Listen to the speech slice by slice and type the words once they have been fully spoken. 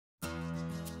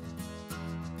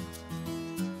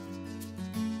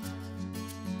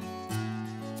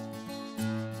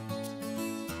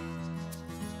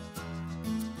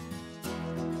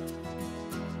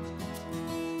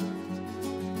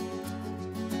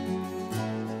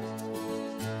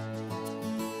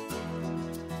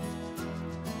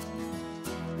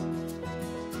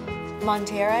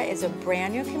Monterra is a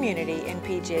brand new community in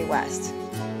PGA West.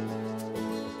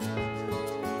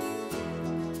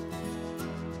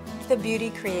 The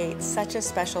beauty creates such a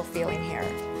special feeling here.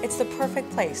 It's the perfect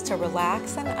place to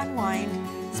relax and unwind,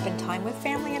 spend time with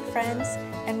family and friends,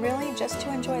 and really just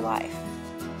to enjoy life.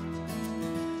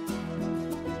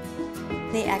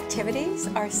 The activities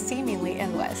are seemingly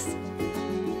endless.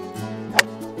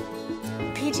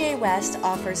 PGA West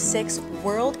offers 6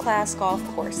 world-class golf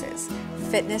courses,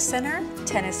 fitness center,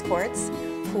 tennis courts,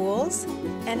 pools,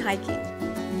 and hiking.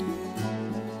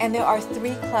 And there are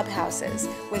 3 clubhouses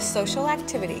with social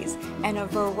activities and a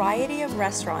variety of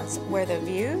restaurants where the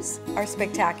views are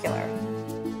spectacular.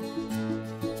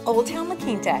 Old Town La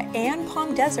Quinta and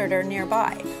Palm Desert are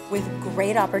nearby with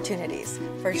great opportunities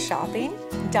for shopping,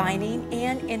 dining,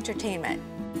 and entertainment.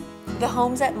 The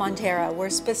homes at Monterra were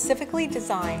specifically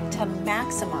designed to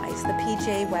maximize the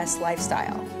PGA West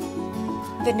lifestyle.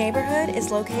 The neighborhood is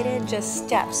located just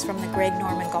steps from the Greg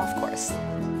Norman Golf Course.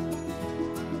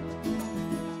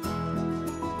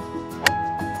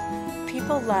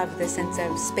 People love the sense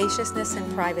of spaciousness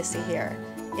and privacy here.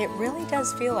 It really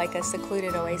does feel like a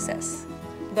secluded oasis.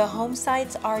 The home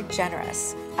sites are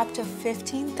generous, up to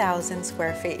 15,000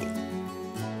 square feet.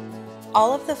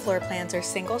 All of the floor plans are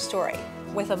single-story,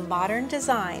 with a modern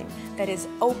design that is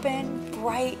open,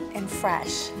 bright, and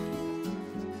fresh.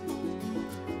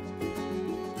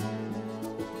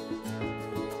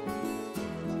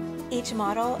 Each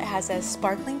model has a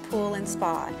sparkling pool and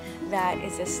spa that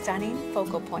is a stunning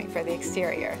focal point for the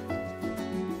exterior.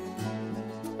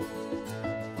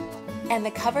 And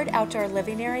the covered outdoor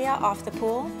living area off the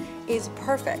pool is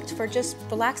perfect for just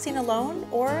relaxing alone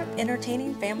or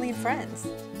entertaining family and friends.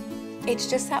 It's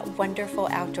just that wonderful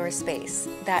outdoor space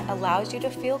that allows you to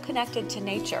feel connected to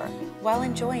nature while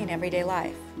enjoying everyday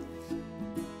life.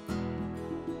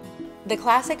 The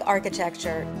classic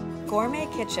architecture, gourmet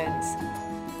kitchens,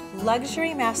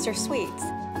 luxury master suites,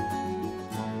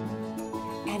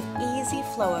 and easy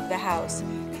flow of the house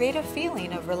create a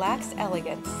feeling of relaxed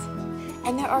elegance.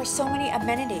 And there are so many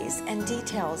amenities and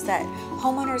details that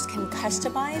homeowners can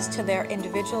customize to their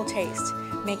individual taste,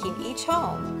 making each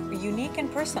home unique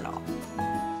and personal.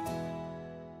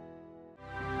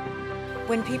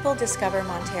 When people discover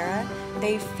Monterra,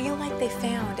 they feel like they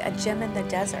found a gem in the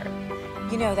desert.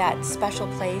 You know, that special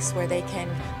place where they can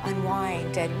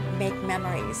unwind and make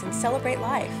memories and celebrate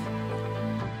life.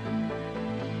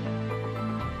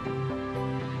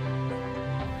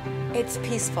 It's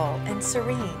peaceful and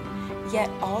serene. Yet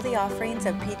all the offerings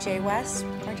of PGA West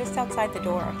are just outside the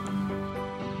door.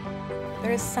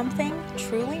 There is something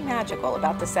truly magical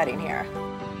about the setting here.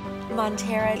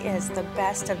 Monterra is the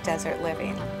best of desert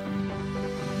living.